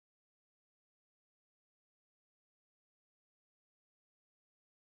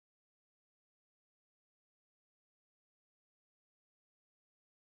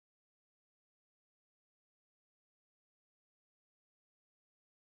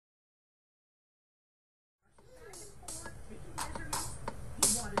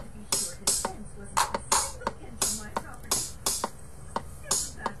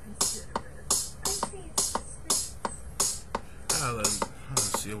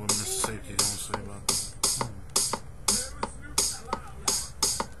what Mr.Safety gonna say about that.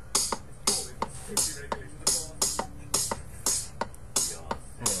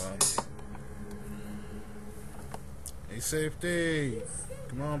 Hey, Safety!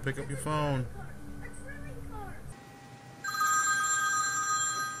 Come on, pick up your phone.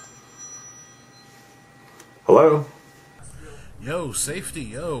 Hello? Yo, Safety,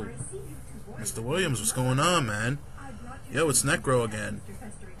 yo. Mr. Williams, what's going on, man? Yo, it's Necro again.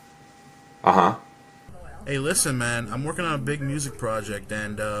 Uh-huh. Hey, listen, man, I'm working on a big music project,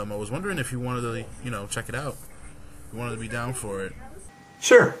 and I was wondering if you wanted to, check it out. You wanted to be down for it.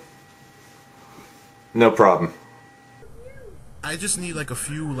 Sure. No problem. I just need, like, a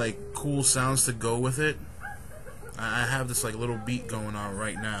few, like, cool sounds to go with it. I have this, like, little beat going on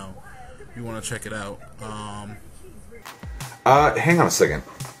right now. If you want to check it out. Hang on a second.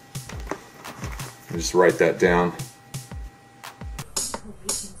 Let me just write that down.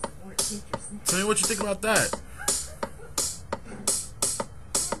 Tell me what you think about that.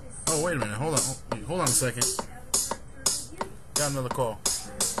 Oh, wait a minute. Hold on a second. Got another call.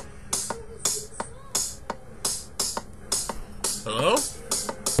 Hello?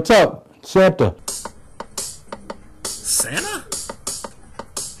 What's up? Santa. Santa?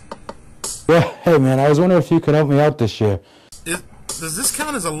 Yeah, hey man, I was wondering if you could help me out this year. Does this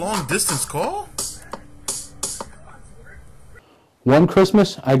count as a long distance call? One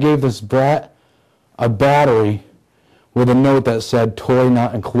Christmas, I gave this brat a battery with a note that said, toy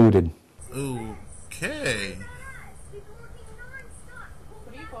not included. Okay.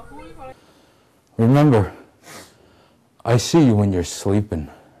 Remember, I see you when you're sleeping.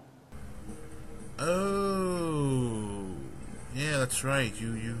 Oh. Yeah, that's right.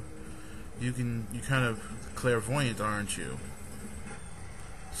 You kind of clairvoyant, aren't you?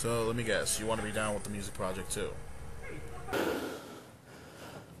 So, let me guess. You want to be down with the music project, too?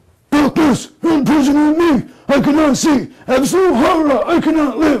 Darkness, imprison me! I cannot see! Absolute horror! I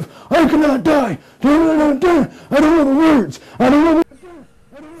cannot live! I cannot die! I don't know the words! I don't know the...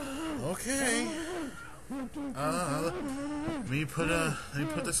 Okay. Let me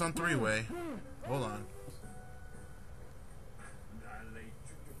put this on three-way. Hold on.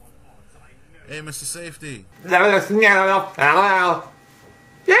 Hey, Mr. Safety.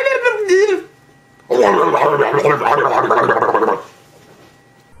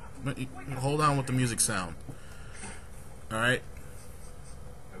 Hold on with the music sound. Alright?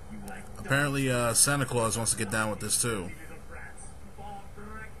 Apparently, Santa Claus wants to get down with this, too.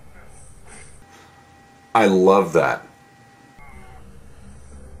 I love that.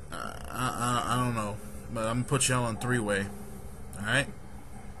 I don't know. But I'm gonna put y'all on three-way. Alright?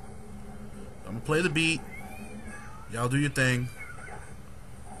 I'm gonna play the beat. Y'all do your thing.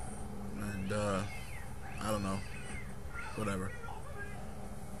 And, I don't know. Whatever.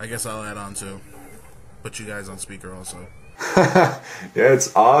 I guess I'll add on too. Put you guys on speaker also. Yeah,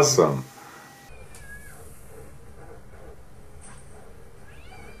 it's awesome.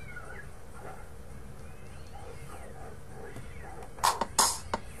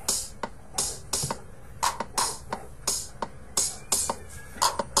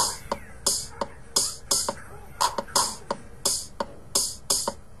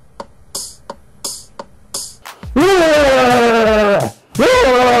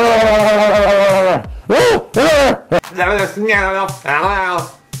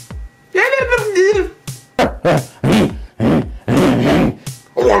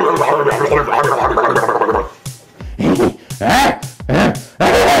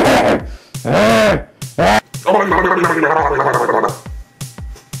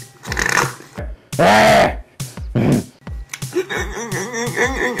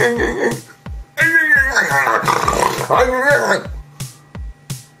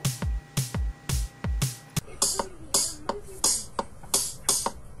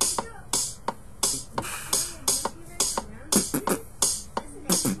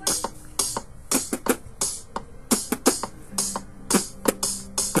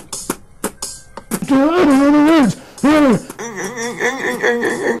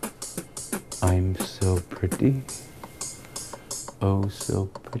 I'm so pretty. Oh, so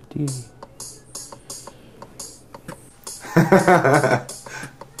pretty.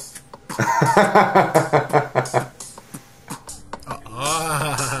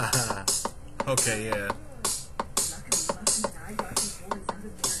 Okay, yeah.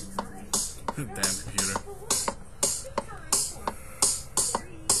 Damn computer.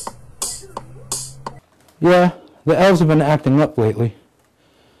 Yeah, the elves have been acting up lately.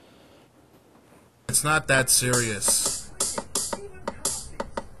 It's not that serious.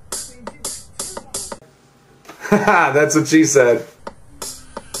 That's what she said.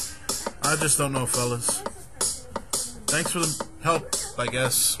 I just don't know, fellas. Thanks for the help, I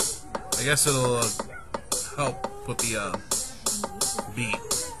guess. I guess it'll help with the beat.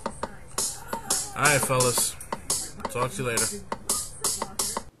 Alright, fellas. Talk to you later.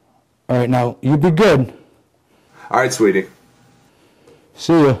 Alright, now, you be good. Alright, sweetie.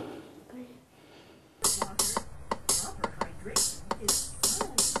 See ya.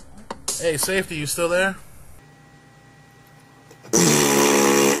 Hey, Safety, you still there?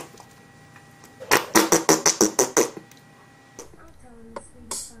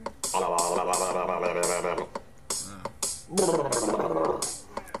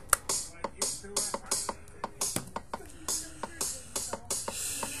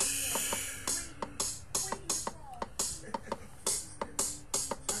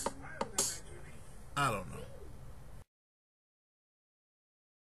 I don't know.